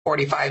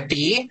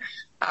345B,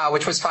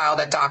 which was filed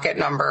at docket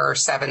number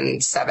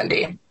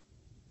 770.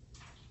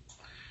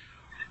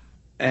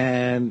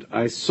 And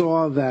I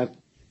saw that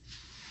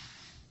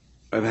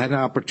I've had an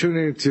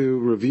opportunity to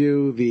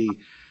review the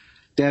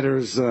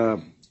debtor's, Mr.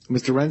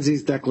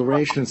 Renzi's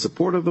declaration in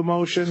support of the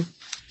motion,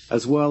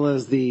 as well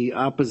as the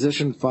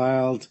opposition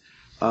filed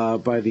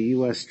by the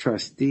U.S.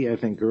 trustee, I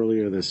think,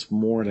 earlier this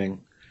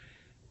morning.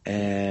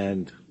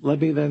 And let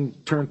me then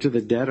turn to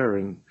the debtor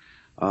and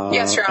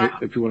yes, Your Honor.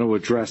 If you want to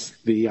address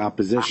the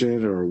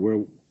opposition or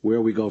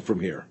where we go from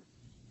here.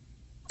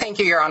 Thank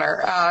you, Your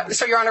Honor.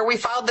 So, Your Honor, we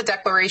filed the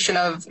declaration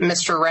of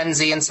Mr.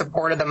 Renzi in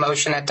support of the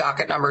motion at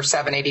docket number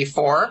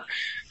 784.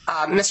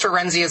 Mr.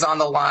 Renzi is on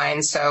the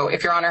line, so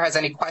if Your Honor has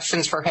any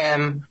questions for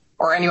him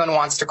or anyone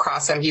wants to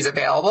cross him, he's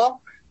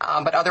available.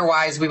 But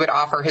otherwise, we would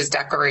offer his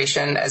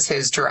declaration as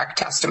his direct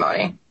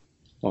testimony.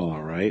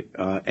 All right.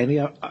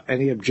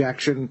 Any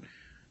objection?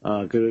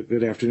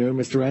 Good afternoon,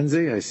 Mr.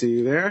 Renzi. I see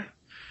you there.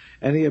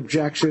 Any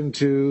objection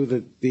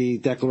to the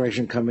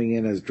declaration coming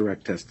in as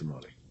direct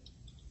testimony?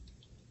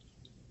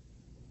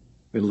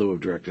 In lieu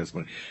of direct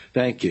testimony.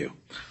 Thank you.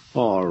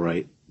 All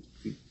right.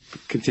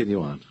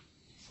 Continue on.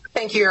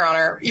 Thank you, Your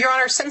Honor. Your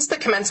Honor, since the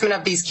commencement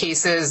of these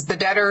cases, the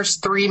debtor's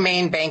three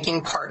main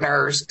banking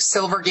partners,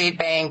 Silvergate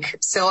Bank,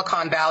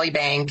 Silicon Valley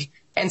Bank,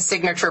 and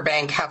Signature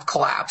Bank, have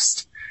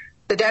collapsed.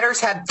 The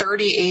debtors had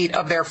 38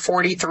 of their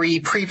 43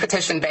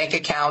 pre-petition bank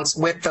accounts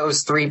with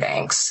those three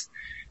banks.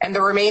 And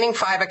the remaining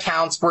 5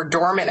 accounts were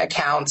dormant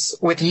accounts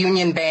with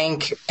Union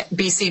Bank,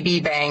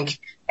 BCB Bank,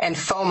 and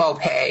FOMO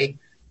Pay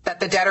that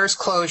the debtors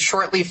closed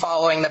shortly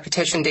following the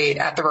petition date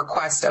at the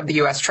request of the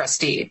U.S.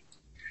 trustee.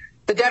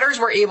 The debtors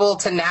were able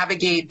to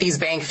navigate these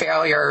bank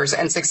failures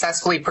and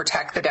successfully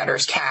protect the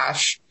debtors'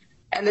 cash.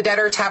 And the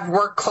debtors have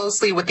worked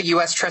closely with the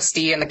U.S.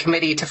 trustee and the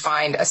committee to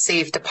find a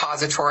safe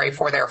depository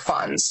for their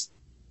funds.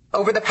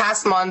 Over the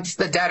past month,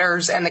 the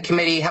debtors and the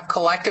committee have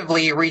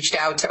collectively reached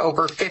out to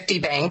over 50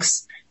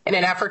 banks in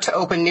an effort to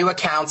open new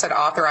accounts at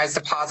authorized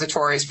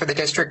depositories for the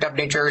District of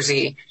New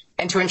Jersey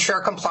and to ensure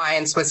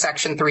compliance with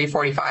Section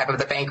 345 of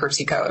the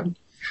Bankruptcy Code.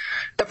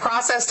 The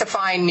process to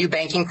find new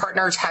banking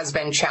partners has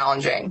been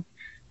challenging.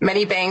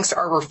 Many banks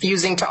are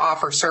refusing to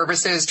offer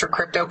services to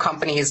crypto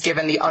companies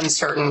given the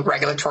uncertain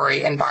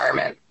regulatory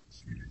environment.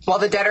 While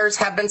the debtors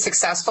have been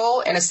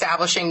successful in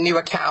establishing new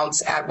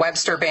accounts at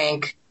Webster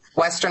Bank,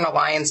 Western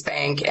Alliance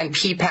Bank, and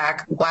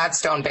PPAC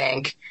Gladstone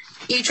Bank,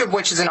 each of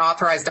which is an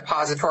authorized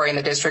depository in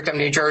the District of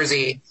New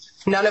Jersey,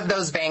 none of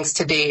those banks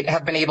to date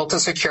have been able to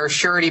secure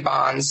surety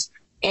bonds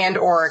and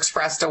or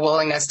expressed a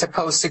willingness to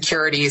post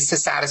securities to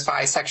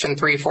satisfy Section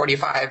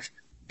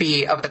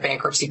 345B of the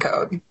Bankruptcy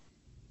Code.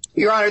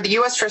 Your Honor, the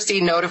U.S.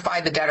 trustee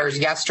notified the debtors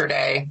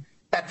yesterday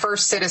that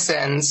First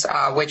Citizens,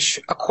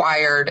 which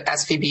acquired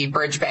SVB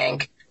Bridge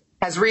Bank,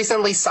 has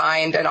recently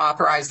signed an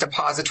authorized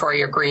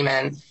depository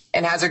agreement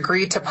and has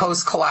agreed to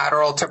post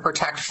collateral to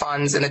protect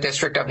funds in the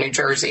District of New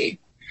Jersey.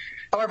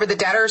 However, the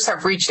debtors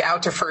have reached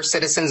out to First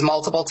Citizens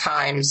multiple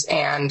times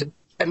and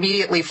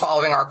immediately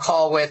following our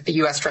call with the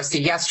U.S.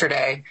 trustee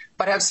yesterday,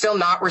 but have still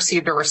not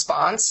received a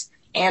response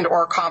and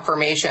or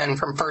confirmation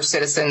from First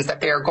Citizens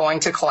that they are going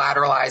to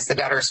collateralize the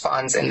debtors'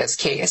 funds in this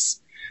case.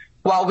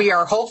 While we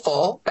are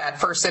hopeful that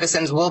First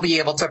Citizens will be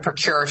able to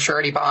procure a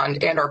surety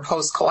bond and or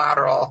post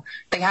collateral,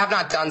 they have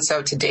not done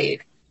so to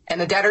date, and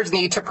the debtors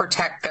need to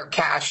protect their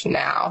cash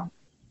now.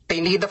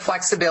 They need the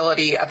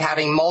flexibility of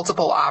having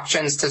multiple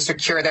options to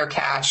secure their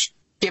cash,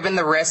 given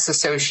the risks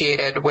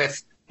associated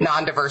with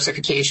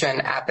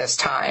non-diversification at this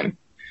time.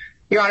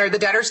 Your Honor, the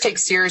debtors take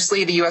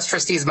seriously the U.S.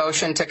 trustee's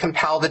motion to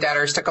compel the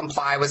debtors to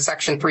comply with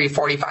Section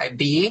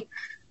 345B,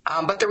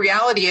 but the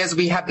reality is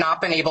we have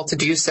not been able to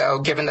do so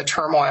given the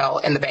turmoil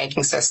in the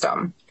banking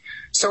system.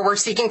 So we're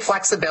seeking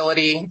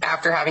flexibility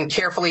after having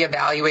carefully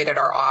evaluated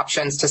our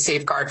options to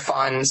safeguard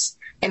funds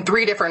in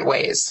 3 different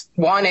ways.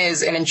 One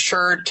is an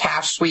insured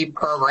cash sweep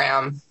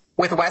program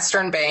with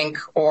Western Bank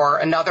or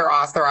another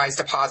authorized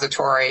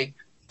depository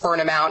for an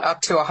amount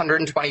up to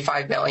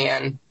 $125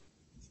 million.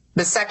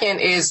 The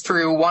second is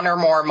through one or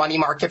more money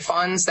market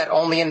funds that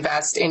only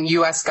invest in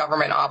U.S.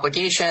 government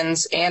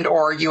obligations and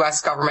or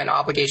U.S. government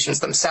obligations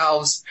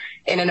themselves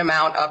in an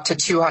amount up to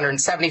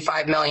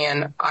 $275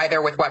 million,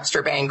 either with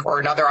Webster Bank or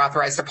another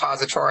authorized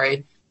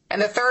depository. And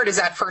the third is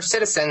at First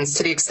Citizens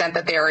to the extent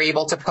that they are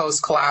able to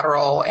post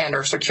collateral and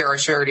or secure a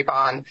surety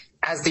bond,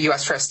 as the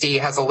U.S. trustee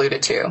has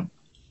alluded to.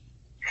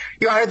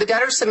 Your Honor, the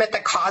debtors submit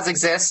that cause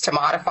exists to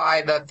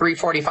modify the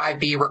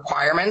 345B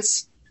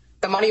requirements.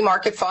 The money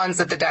market funds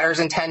that the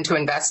debtors intend to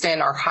invest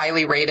in are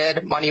highly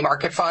rated money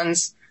market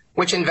funds,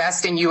 which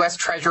invest in U.S.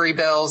 Treasury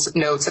bills,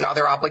 notes, and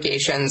other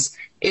obligations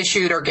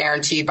issued or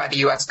guaranteed by the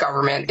U.S.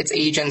 government, its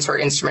agents, or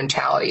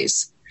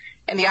instrumentalities.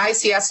 And the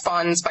ICS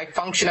funds, by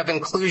function of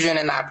inclusion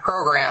in that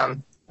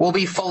program, will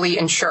be fully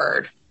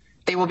insured.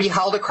 They will be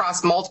held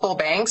across multiple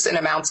banks in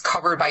amounts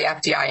covered by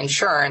FDI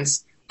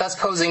insurance, thus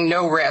posing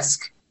no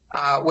risk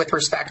with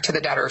respect to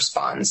the debtors'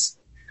 funds.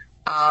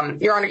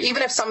 Your Honor,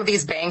 even if some of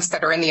these banks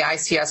that are in the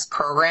ICS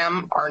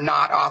program are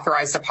not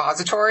authorized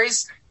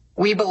depositories,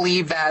 we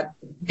believe that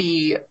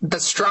the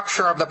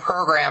structure of the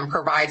program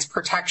provides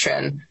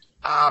protection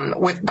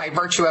by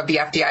virtue of the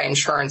FDI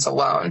insurance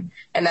alone,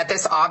 and that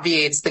this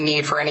obviates the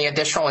need for any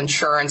additional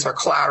insurance or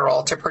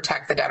collateral to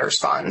protect the debtor's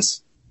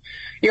funds.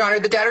 Your Honor,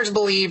 the debtors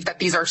believe that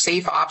these are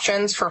safe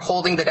options for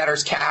holding the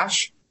debtor's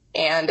cash,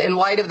 and in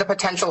light of the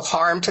potential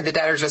harm to the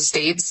debtor's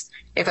estates,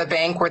 if a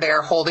bank where they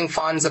are holding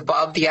funds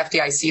above the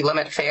FDIC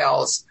limit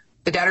fails,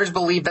 the debtors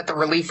believe that the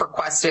relief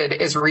requested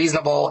is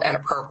reasonable and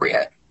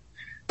appropriate.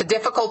 The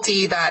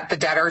difficulty that the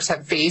debtors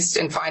have faced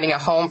in finding a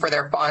home for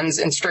their funds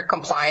in strict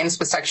compliance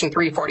with Section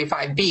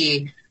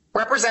 345B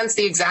represents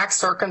the exact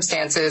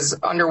circumstances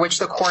under which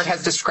the court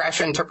has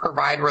discretion to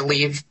provide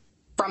relief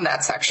from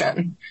that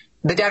section.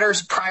 The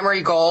debtor's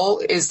primary goal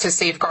is to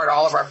safeguard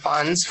all of our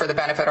funds for the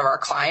benefit of our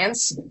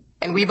clients,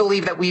 and we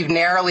believe that we've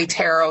narrowly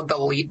tailored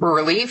the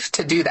relief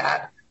to do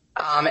that,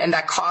 and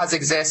that cause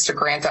exists to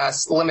grant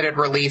us limited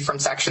relief from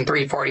Section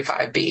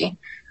 345B.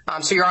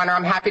 So, Your Honor,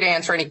 I'm happy to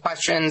answer any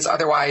questions.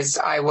 Otherwise,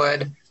 I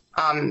would,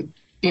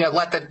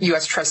 let the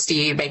U.S.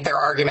 trustee make their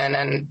argument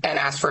and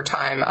ask for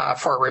time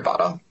for a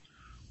rebuttal.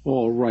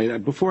 All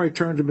right. Before I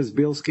turn to Ms.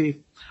 Bielski,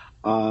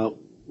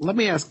 let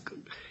me ask,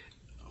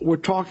 we're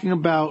talking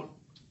about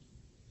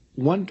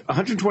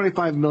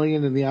 $125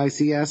 million in the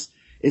ICS.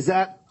 Is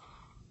that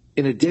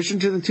in addition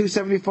to the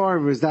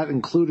 275, or is that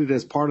included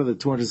as part of the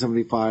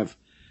 275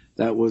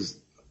 that was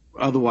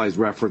otherwise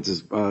referenced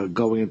as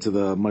going into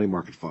the money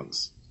market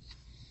funds?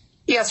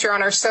 Yes, Your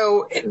Honor.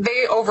 So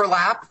they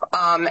overlap,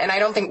 and I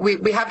don't think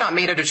we have not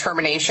made a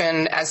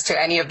determination as to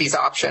any of these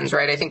options,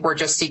 right? I think we're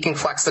just seeking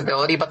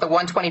flexibility, but the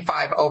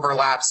 125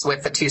 overlaps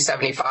with the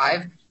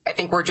 275. I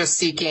think we're just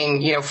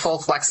seeking, full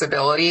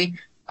flexibility,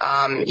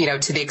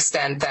 to the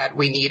extent that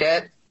we need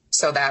it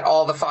so that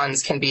all the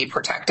funds can be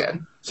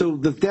protected. So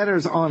the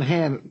debtors on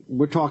hand,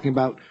 we're talking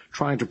about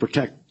trying to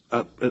protect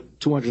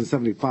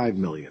 $275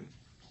 million.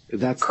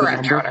 That's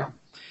correct, the Your Honor.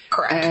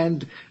 Correct.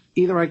 And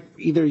either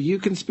you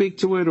can speak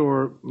to it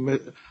or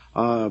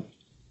Mr.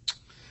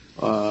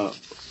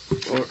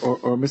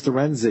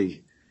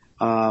 Renzi.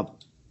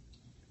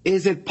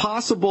 Is it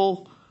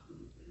possible,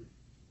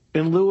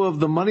 in lieu of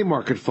the money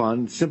market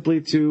fund,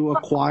 simply to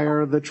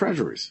acquire the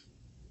treasuries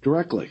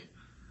directly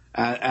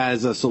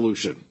as a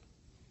solution?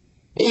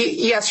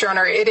 Yes, Your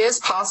Honor, it is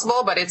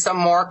possible, but it's a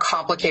more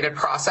complicated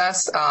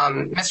process.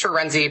 Mr.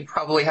 Renzi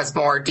probably has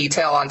more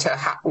detail onto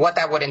what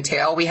that would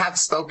entail. We have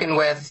spoken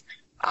with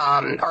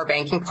our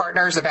banking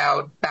partners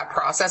about that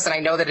process, and I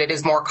know that it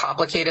is more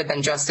complicated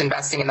than just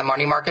investing in the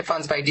money market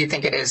funds, but I do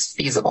think it is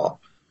feasible.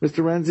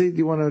 Mr. Renzi, do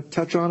you want to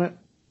touch on it?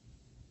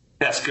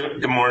 Yes,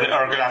 good morning,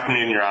 or good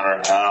afternoon, Your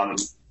Honor.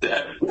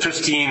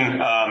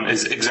 Christine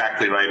is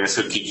exactly right. Ms.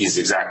 Okiki is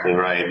exactly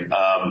right.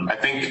 I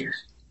think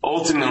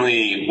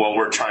ultimately what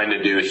we're trying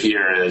to do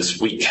here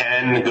is we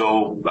can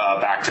go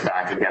back to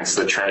back against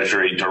the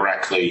Treasury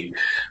directly,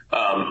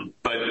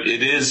 but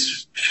it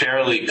is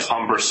fairly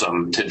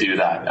cumbersome to do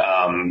that,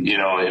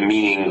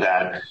 meaning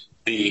that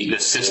the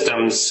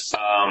systems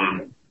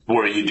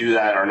where you do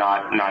that are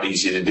not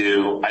easy to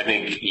do. I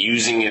think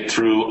using it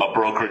through a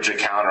brokerage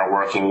account or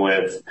working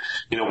with,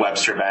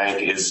 Webster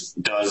Bank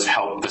does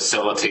help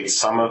facilitate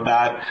some of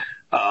that.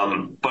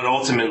 But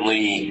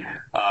ultimately,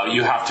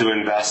 you have to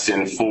invest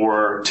in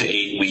 4 to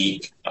 8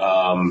 week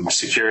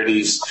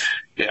securities.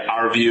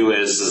 Our view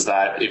is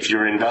that if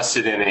you're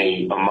invested in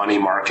a money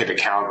market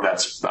account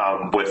that's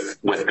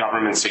with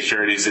government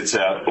securities, it's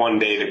a 1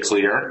 day to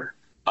clear.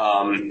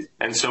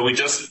 And so we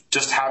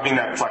just having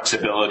that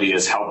flexibility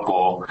is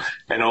helpful.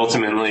 And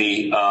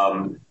ultimately,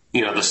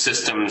 the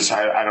systems,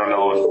 I don't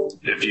know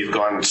if you've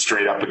gone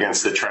straight up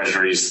against the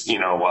Treasury's,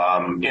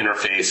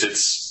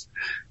 interface.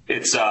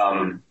 It's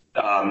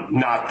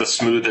not the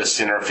smoothest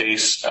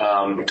interface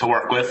to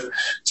work with.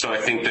 So I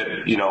think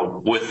that,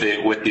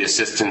 with the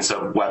assistance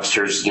of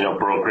Webster's,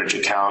 brokerage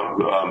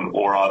account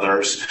or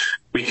others,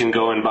 we can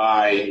go and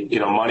buy,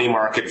 money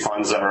market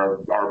funds that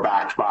are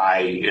backed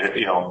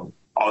by,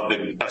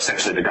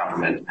 essentially the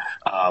government,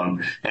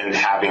 and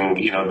having,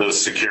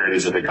 those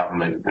securities of the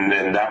government. And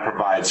then that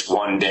provides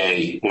one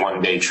day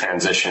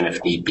transition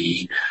if need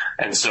be.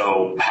 And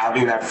so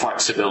having that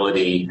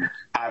flexibility,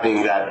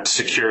 having that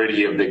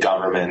security of the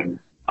government,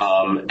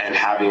 and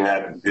having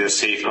the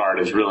safeguard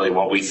is really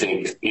what we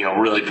think,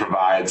 really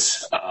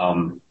provides,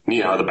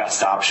 the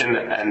best option.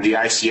 And the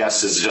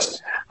ICS is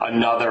just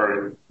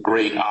another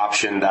great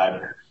option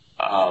that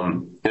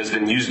has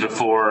been used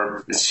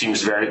before. It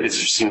seems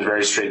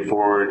very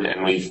straightforward,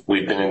 and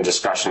we've been in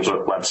discussions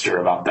with Webster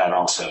about that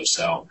also.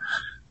 So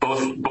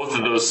both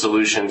of those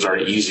solutions are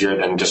easier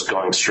than just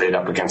going straight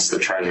up against the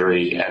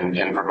Treasury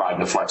and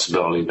providing the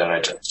flexibility that I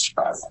just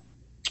described.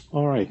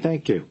 All right,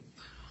 thank you.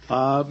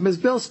 Ms.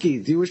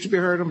 Bielski, do you wish to be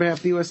heard on behalf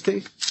of the UST?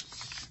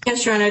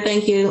 Yes, Your Honor.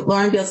 Thank you.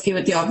 Lauren Bielski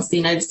with the Office of the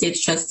United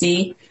States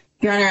Trustee.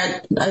 Your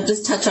Honor, I'll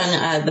just touch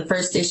on the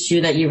first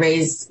issue that you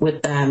raised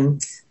with the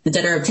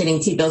debtor obtaining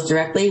T-bills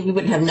directly. We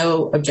would have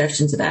no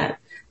objection to that.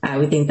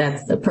 We think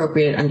that's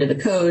appropriate under the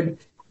code,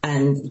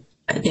 and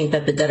I think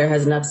that the debtor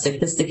has enough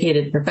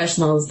sophisticated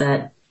professionals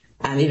that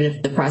even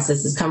if the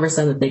process is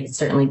cumbersome, that they can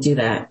certainly do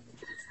that.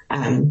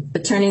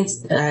 But turning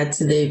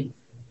to the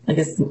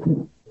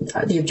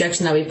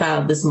objection that we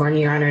filed this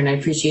morning, Your Honor, and I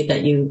appreciate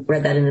that you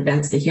read that in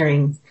advance of the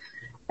hearing.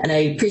 And I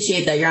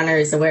appreciate that Your Honor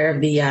is aware of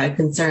the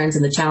concerns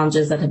and the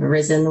challenges that have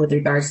arisen with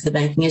regards to the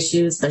banking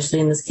issues, especially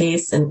in this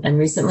case and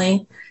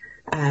recently.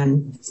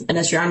 And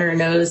as Your Honor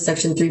knows,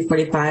 Section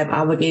 345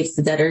 obligates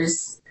the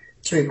debtors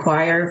to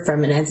require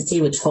from an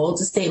entity which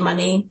holds estate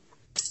money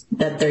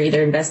that they're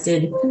either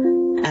invested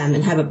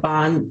and have a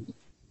bond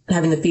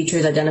having the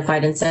features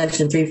identified in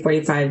Section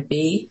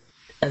 345B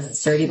as a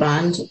surety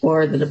bond,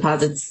 or the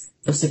deposits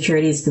of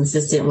securities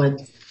consistent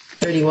with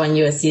 31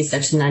 U.S.C.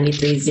 Section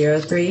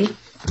 9303,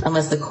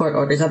 unless the court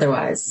orders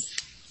otherwise.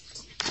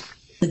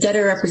 The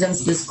debtor represents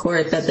to this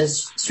court that the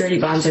surety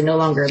bonds are no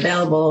longer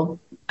available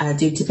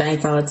due to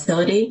bank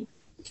volatility,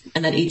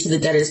 and that each of the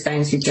debtor's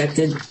banks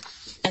rejected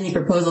any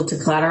proposal to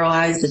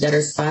collateralize the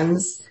debtor's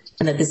funds,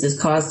 and that this is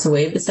cause to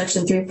waive the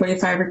Section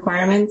 345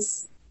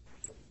 requirements.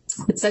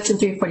 But Section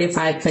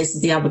 345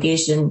 places the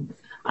obligation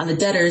on the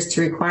debtors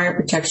to require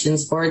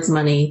protections for its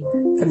money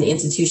from the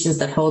institutions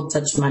that hold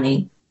such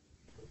money.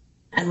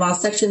 And while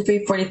Section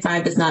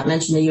 345 does not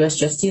mention the U.S.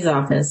 Trustee's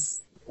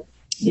office,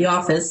 the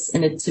office,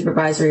 in its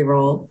supervisory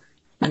role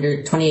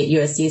under 28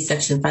 U.S.C.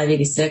 Section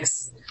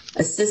 586,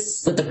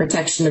 assists with the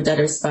protection of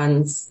debtors'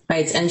 funds by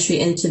its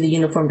entry into the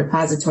Uniform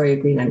Depository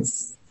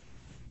Agreements.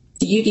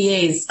 The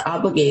UDAs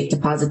obligate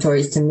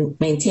depositories to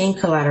maintain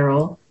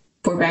collateral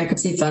for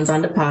bankruptcy funds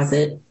on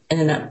deposit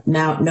in an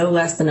amount no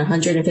less than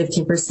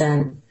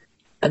 115%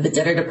 of the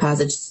debtor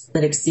deposits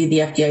that exceed the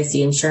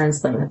FDIC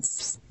insurance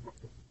limits.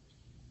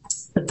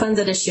 The funds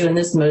at issue in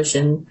this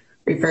motion,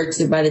 referred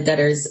to by the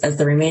debtors as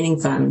the remaining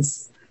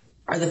funds,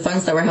 are the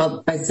funds that were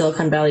held by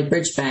Silicon Valley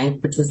Bridge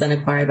Bank, which was then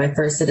acquired by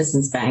First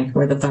Citizens Bank,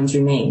 where the funds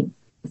remain.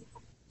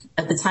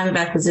 At the time of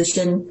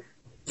acquisition,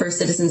 First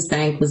Citizens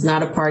Bank was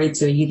not a party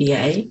to a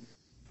UDA,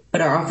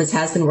 but our office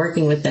has been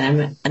working with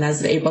them, and as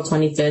of April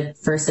 25th,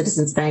 First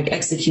Citizens Bank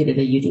executed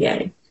a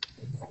UDA.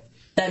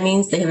 That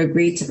means they have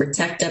agreed to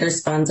protect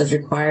debtors' funds as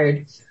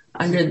required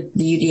under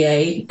the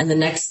UDA, and the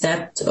next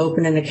step to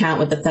open an account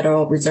with the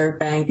Federal Reserve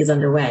Bank is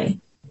underway.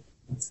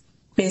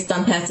 Based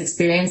on past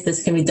experience,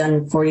 this can be done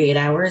in 48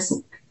 hours,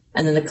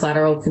 and then the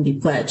collateral can be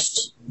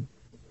pledged.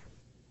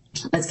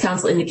 As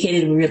counsel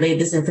indicated, we relayed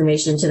this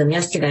information to them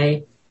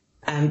yesterday,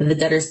 but the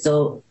debtors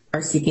still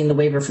are seeking the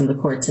waiver from the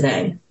court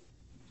today.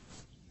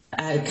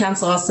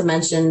 Counsel also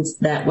mentioned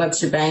that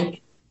Webster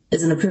Bank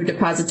is an approved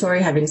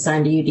depository, having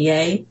signed a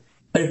UDA,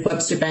 but if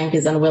Webster Bank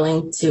is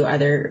unwilling to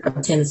either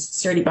obtain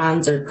security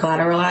bonds or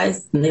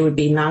collateralize, then they would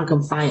be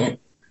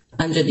non-compliant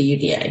under the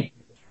UDA.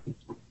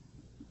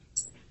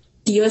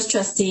 The U.S.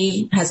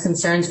 trustee has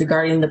concerns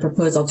regarding the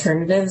proposed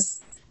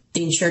alternatives,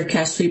 the insured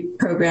cash sweep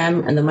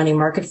program and the money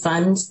market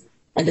fund,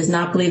 and does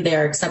not believe they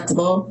are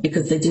acceptable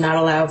because they do not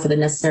allow for the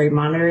necessary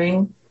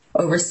monitoring,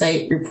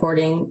 oversight,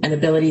 reporting, and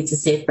ability to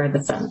safeguard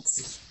the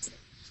funds.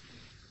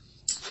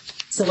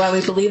 So while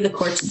we believe the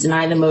court should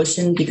deny the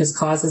motion because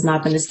cause has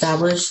not been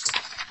established,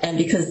 and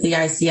because the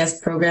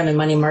ICS program and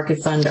money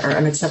market fund are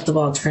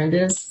unacceptable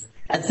alternatives,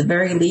 at the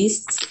very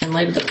least, in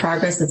light of the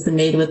progress that's been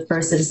made with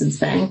First Citizens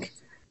Bank,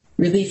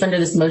 relief under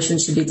this motion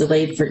should be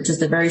delayed for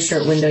just a very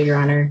short window, Your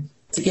Honor,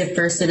 to give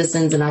First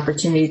Citizens an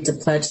opportunity to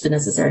pledge the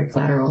necessary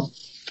collateral.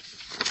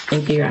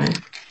 Thank you, Your Honor.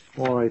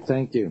 All right,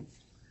 thank you.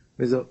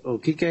 Ms.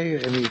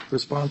 Okike, any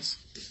response?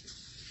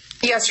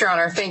 Yes, Your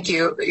Honor. Thank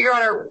you. Your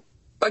Honor,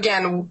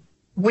 again,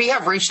 we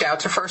have reached out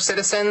to First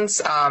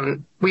Citizens.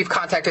 We've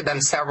contacted them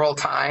several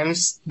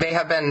times. They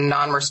have been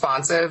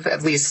non-responsive,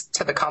 at least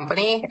to the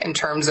company, in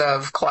terms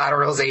of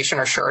collateralization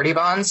or surety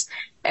bonds.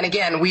 And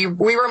again, we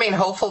remain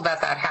hopeful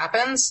that that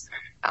happens.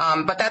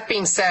 But that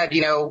being said,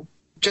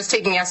 just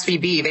taking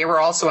SVB, they were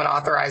also an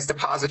authorized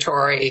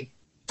depository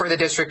for the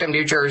District of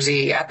New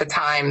Jersey at the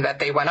time that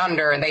they went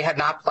under, and they had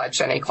not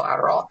pledged any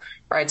collateral,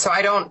 right? So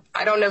I don't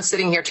know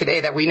sitting here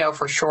today that we know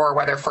for sure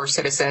whether First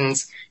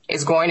Citizens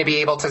is going to be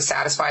able to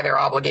satisfy their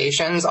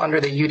obligations under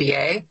the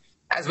UDA.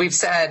 As we've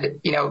said,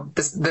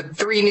 the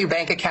 3 new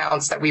bank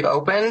accounts that we've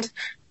opened,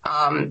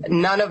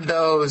 none of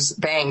those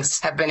banks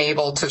have been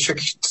able to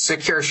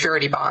secure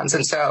surety bonds.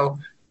 And so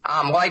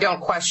while I don't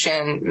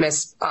question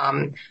Ms.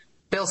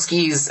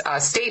 Bilski's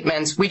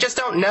statements, we just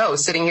don't know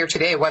sitting here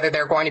today whether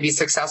they're going to be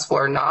successful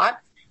or not.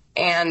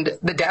 And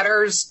the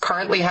debtors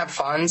currently have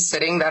funds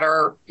sitting that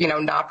are,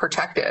 not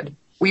protected.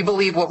 We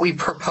believe what we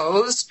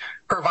proposed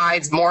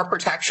provides more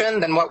protection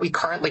than what we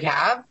currently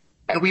have.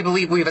 And we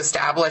believe we've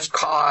established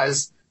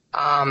cause,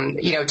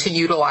 to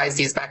utilize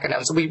these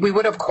mechanisms. We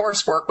would, of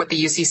course, work with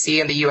the UCC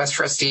and the U.S.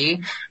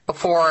 trustee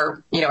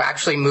before,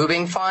 actually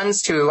moving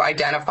funds to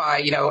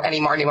identify,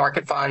 any money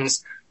market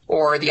funds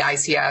or the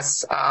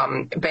ICS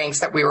banks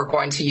that we were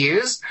going to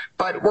use.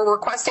 But we're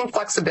requesting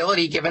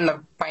flexibility given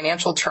the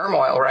financial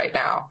turmoil right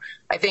now.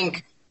 I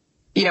think,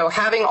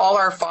 having all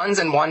our funds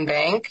in one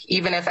bank,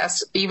 even if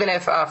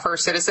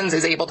First Citizens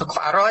is able to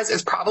collateralize,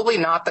 is probably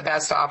not the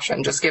best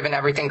option, just given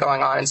everything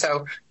going on. And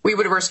so we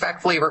would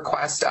respectfully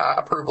request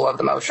approval of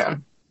the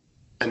motion.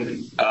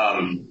 And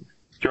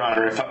Your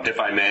Honor, if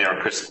I may, or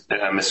Ms.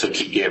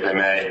 Okeke, if I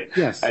may.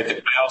 Yes.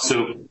 I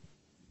also,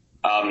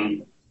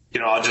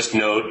 I'll just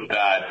note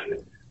that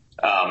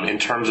in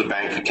terms of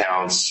bank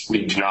accounts,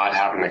 we do not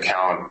have an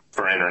account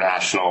for our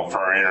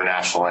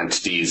international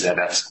entities at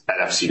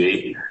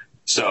FCB.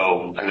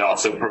 So, and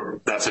also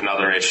that's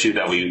another issue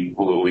that we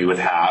would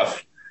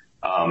have.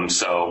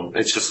 So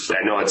it's just,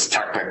 I know it's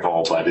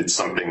technical, but it's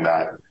something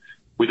that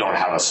we don't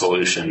have a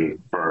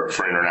solution for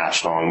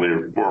international,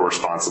 and we're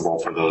responsible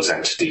for those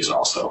entities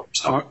also.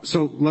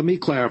 So let me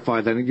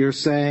clarify then. You're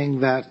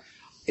saying that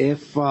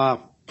if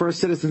First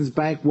Citizens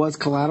Bank was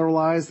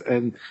collateralized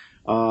and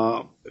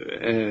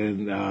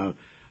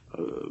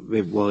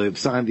they've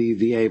signed the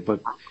EVA,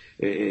 but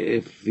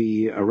if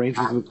the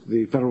arrangements with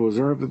the Federal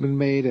Reserve have been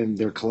made and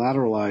they're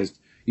collateralized,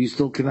 you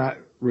still cannot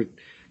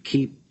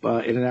keep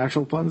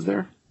international funds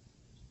there?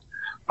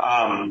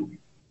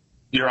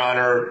 Your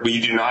Honor, we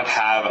do not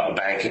have a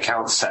bank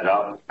account set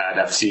up at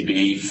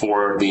FCB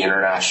for the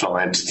international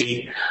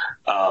entity.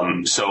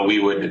 So we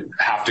would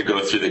have to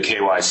go through the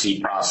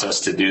KYC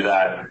process to do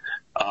that,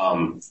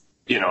 and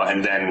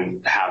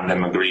then have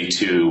them agree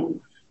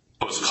to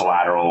post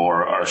collateral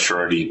or a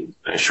surety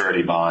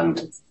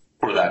bond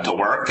for that to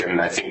work. And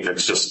I think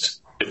that's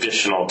just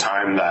additional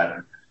time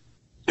that,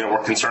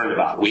 we're concerned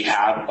about. We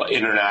have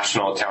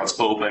international accounts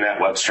open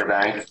at Webster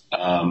Bank,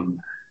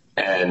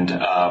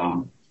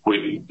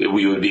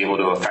 we would be able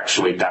to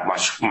effectuate that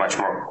much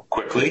more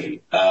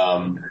quickly.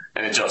 And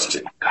it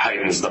just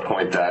heightens the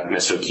point that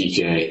Ms.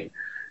 Okeke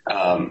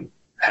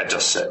had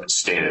just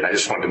stated. I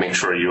just wanted to make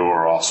sure you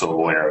were also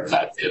aware of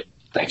that too.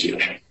 Thank you.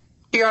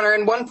 Your Honor,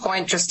 and one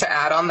point just to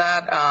add on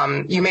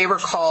that, you may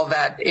recall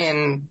that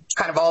in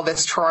kind of all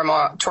this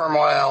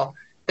turmoil,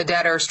 the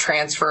debtors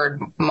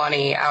transferred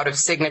money out of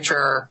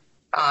Signature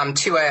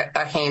to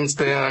a Haynes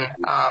Boone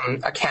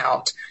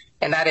account.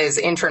 And that is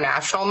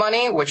international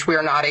money, which we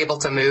are not able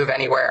to move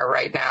anywhere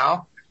right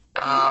now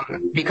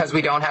because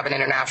we don't have an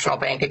international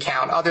bank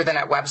account other than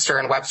at Webster,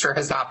 and Webster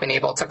has not been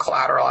able to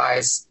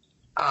collateralize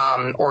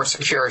or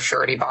secure a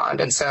surety bond.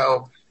 And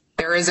so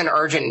there is an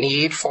urgent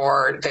need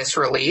for this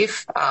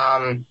relief,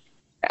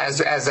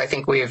 as I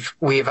think we've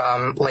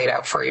laid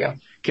out for you.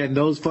 Can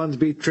those funds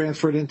be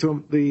transferred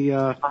into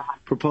the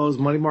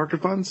proposed money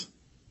market funds?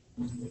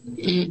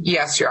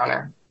 Yes, Your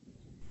Honor.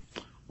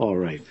 All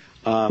right.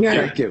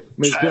 Thank you.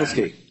 Ms.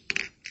 Bilski.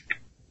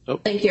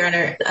 Thank you, Your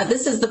Honor.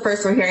 This is the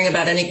first we're hearing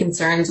about any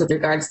concerns with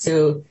regards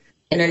to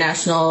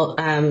international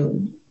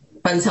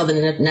funds held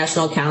in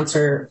national accounts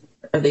or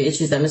the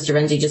issues that Mr.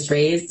 Renzi just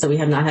raised. So we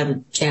have not had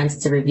a chance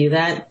to review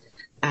that.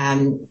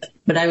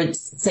 But I would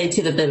say,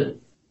 too, that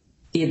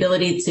the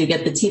ability to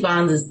get the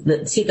T-bonds,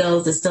 the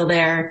T-bills is still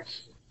there.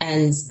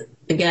 And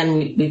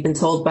again, we've been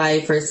told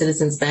by First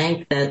Citizens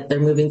Bank that they're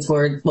moving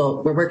toward,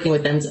 we're working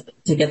with them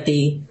to get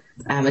the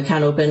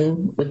account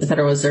open with the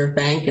Federal Reserve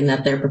Bank, and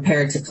that they're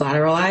prepared to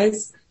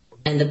collateralize.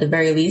 And at the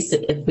very least,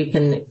 if we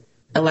can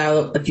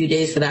allow a few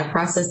days for that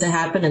process to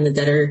happen, and the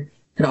debtor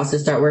could also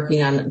start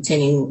working on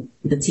obtaining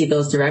the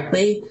T-bills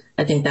directly,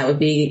 I think that would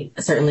be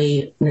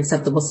certainly an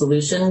acceptable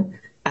solution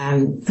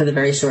for the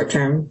very short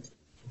term.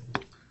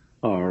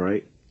 All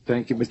right.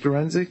 Thank you. Mr.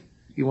 Renzi,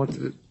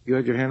 you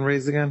had your hand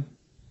raised again?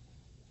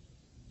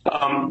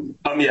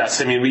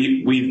 Yes. I mean,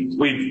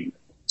 we've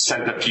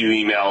sent a few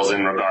emails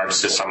in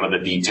regards to some of the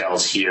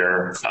details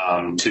here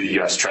to the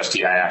U.S.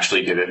 trustee. I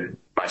actually did it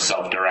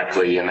myself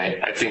directly. And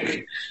I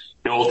think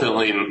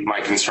ultimately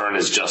my concern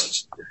is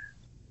just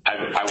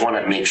I want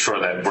to make sure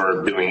that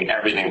we're doing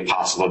everything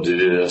possible to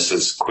do this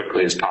as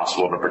quickly as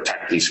possible to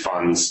protect these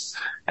funds.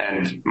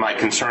 And my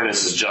concern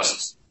is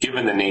just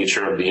given the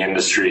nature of the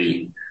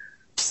industry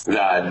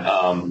that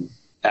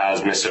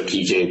as Ms.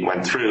 Okeke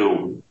went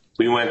through,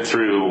 we went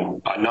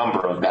through a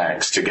number of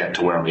banks to get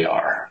to where we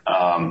are.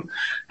 And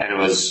it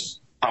was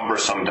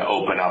cumbersome to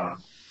open up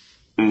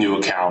new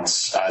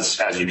accounts,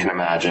 as you can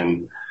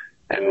imagine.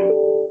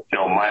 And,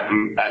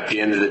 at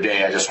the end of the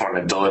day, I just want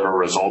to deliver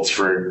results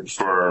for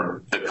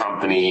the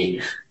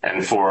company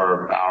and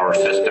for our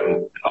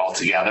system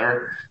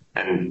altogether.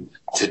 And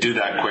to do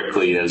that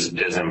quickly is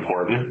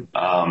important,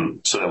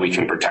 so that we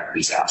can protect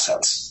these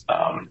assets.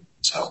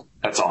 So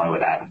that's all I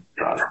would add,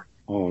 Your Honor.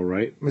 All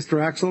right. Mr.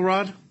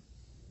 Axelrod?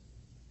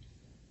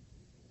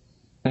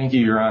 Thank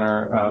you, Your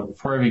Honor.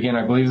 Before I begin,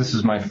 I believe this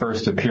is my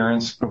first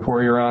appearance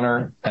before Your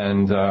Honor,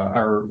 and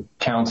our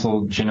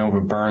counsel,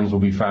 Genova Burns, will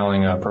be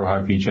filing a pro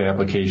hac vice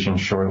application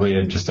shortly.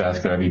 I just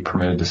ask that I be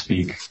permitted to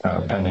speak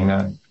pending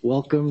that.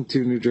 Welcome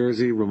to New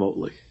Jersey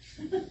remotely.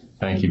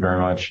 Thank you very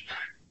much.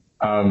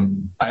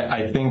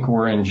 I think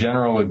we're in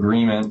general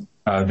agreement.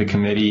 The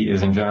committee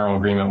is in general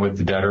agreement with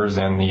the debtors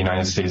and the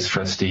United States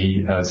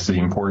trustee as to the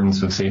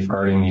importance of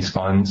safeguarding these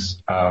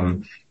funds.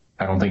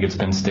 I don't think it's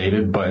been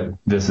stated, but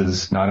this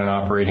is not an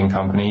operating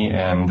company,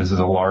 and this is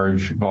a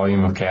large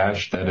volume of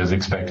cash that is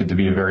expected to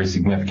be a very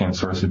significant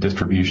source of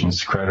distributions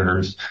to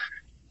creditors.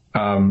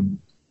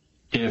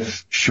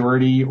 If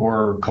surety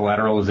or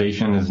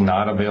collateralization is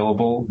not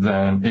available,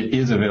 then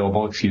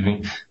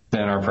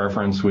our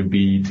preference would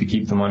be to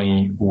keep the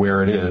money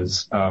where it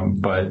is.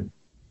 But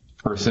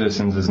First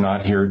Citizens is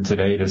not here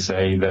today to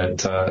say that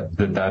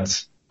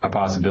that's a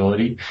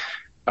possibility.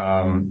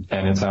 And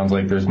it sounds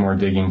like there's more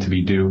digging to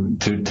be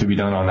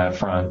done on that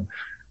front.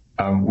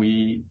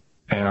 We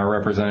and our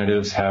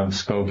representatives have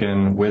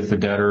spoken with the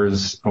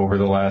debtors over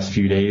the last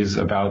few days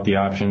about the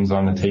options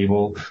on the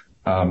table.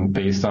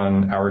 Based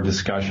on our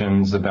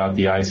discussions about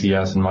the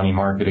ICS and money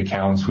market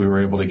accounts, we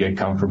were able to get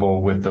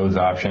comfortable with those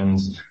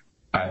options.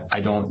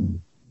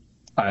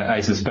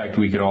 I suspect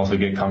we could also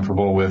get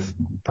comfortable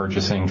with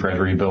purchasing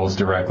Treasury bills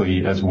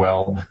directly as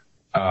well.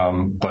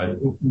 But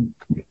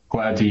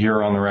glad to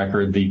hear on the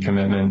record the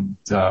commitment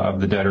of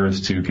the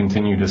debtors to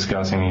continue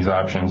discussing these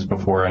options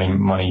before any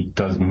money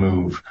does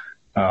move.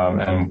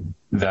 And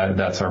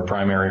that's our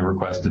primary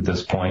request at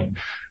this point.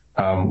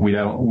 We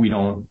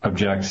don't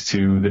object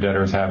to the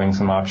debtors having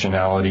some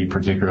optionality,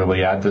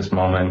 particularly at this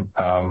moment,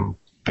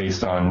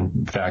 based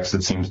on facts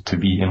that seem to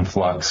be in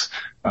flux.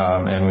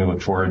 And we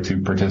look forward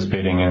to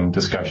participating in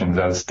discussions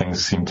as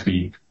things seem to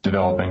be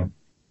developing.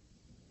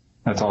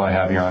 That's all I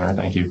have, Your Honor.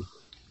 Thank you.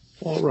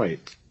 All right.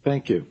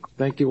 Thank you.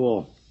 Thank you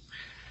all.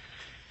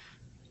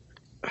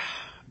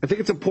 I think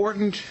it's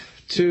important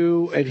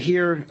to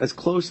adhere as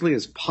closely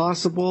as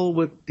possible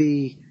with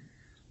the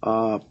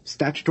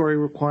statutory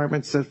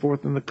requirements set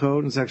forth in the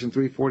code in Section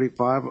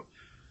 345,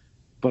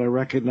 but I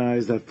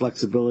recognize that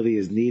flexibility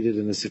is needed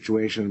in this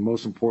situation, and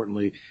most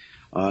importantly,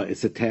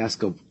 it's a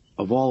task of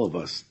all of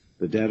us,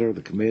 the debtor,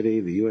 the committee,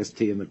 the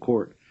UST, and the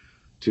court,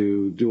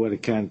 to do what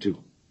it can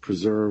to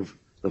preserve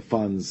the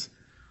funds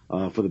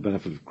for the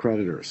benefit of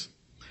creditors.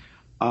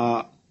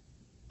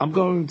 I'm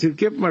going to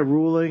give my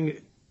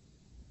ruling,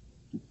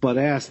 but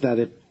ask that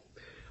if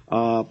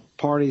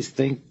parties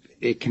think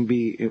it can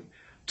be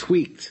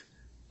tweaked,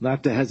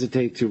 not to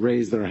hesitate to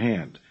raise their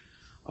hand.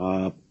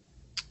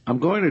 I'm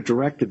going to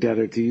direct the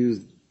debtor to use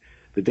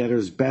the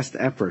debtor's best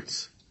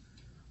efforts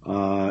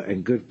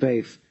and good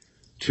faith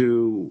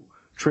to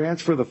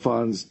transfer the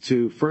funds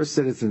to First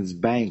Citizens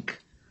Bank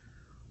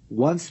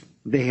once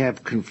they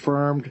have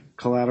confirmed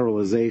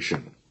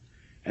collateralization.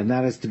 And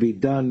that is to be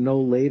done no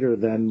later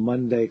than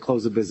Monday,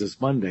 close of business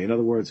Monday. In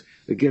other words,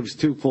 it gives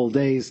 2 full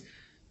days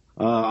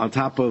on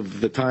top of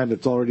the time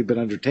that's already been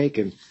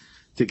undertaken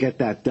to get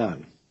that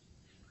done.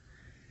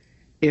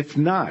 If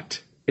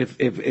not, if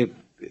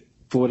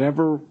for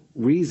whatever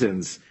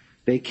reasons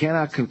they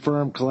cannot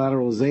confirm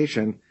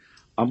collateralization,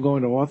 I'm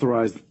going to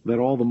authorize that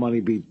all the money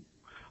be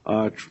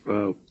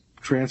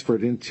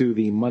transferred into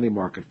the money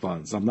market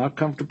funds. I'm not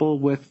comfortable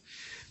with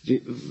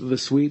the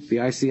sweep, the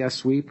ICS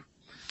sweep.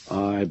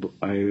 I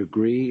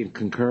agree and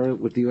concur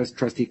with the U.S.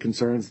 trustee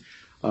concerns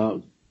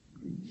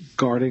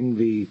regarding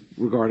the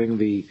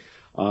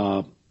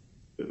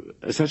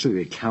essentially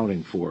the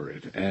accounting for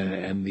it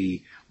and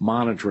the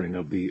monitoring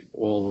of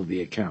all of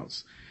the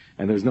accounts.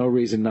 And there's no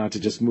reason not to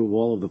just move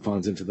all of the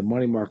funds into the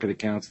money market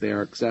accounts. They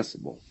are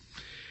accessible.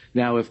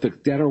 Now, if the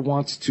debtor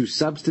wants to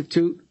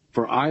substitute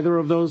for either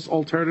of those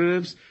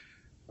alternatives,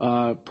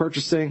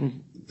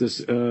 purchasing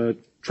this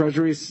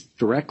treasuries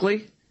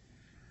directly,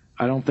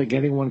 I don't think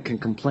anyone can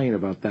complain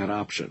about that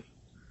option.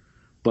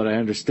 But I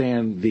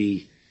understand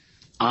the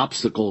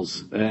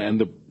obstacles and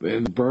the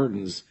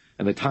burdens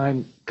and the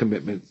time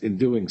commitment in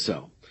doing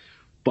so.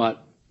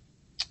 But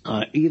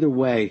either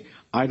way,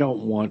 I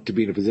don't want to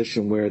be in a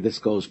position where this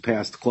goes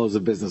past close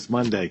of business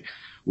Monday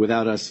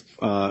without us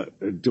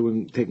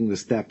taking the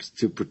steps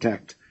to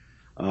protect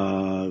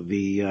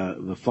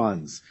the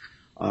funds.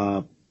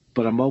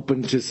 But I'm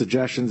open to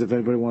suggestions if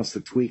anybody wants to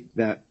tweak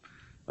that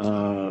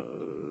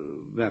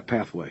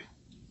pathway.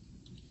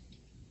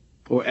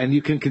 And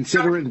you can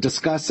consider it and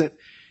discuss it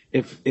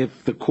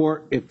if the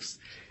court,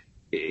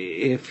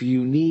 if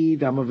you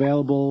need, I'm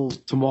available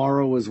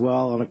tomorrow as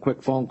well on a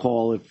quick phone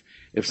call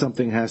if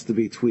something has to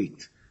be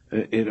tweaked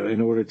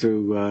in order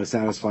to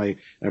satisfy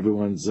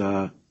everyone's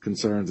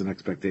concerns and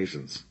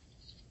expectations.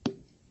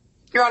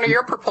 Your Honor,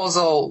 your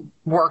proposal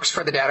works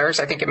for the debtors.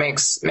 I think it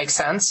makes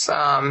sense.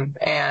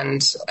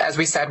 And as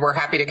we said, we're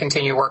happy to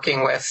continue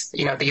working with,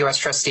 the U.S.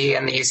 trustee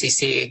and the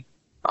UCC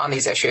on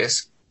these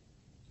issues.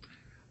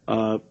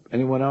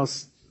 Anyone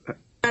else?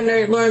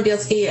 Honor Lauren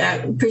Bielski, I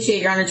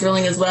appreciate Your Honor's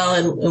ruling as well,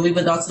 and we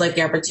would also like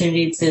the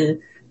opportunity to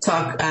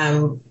talk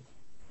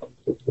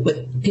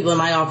with people in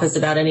my office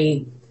about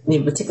any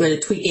particular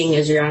tweaking,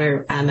 as Your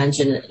Honor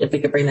mentioned, if we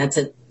could bring that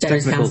to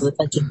debtors' counsel's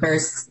attention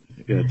first.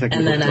 Yeah,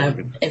 and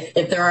then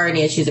if there are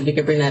any issues, if we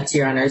could bring that to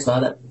Your Honor as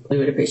well, that we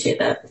would appreciate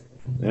that.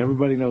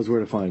 Everybody knows where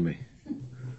to find me.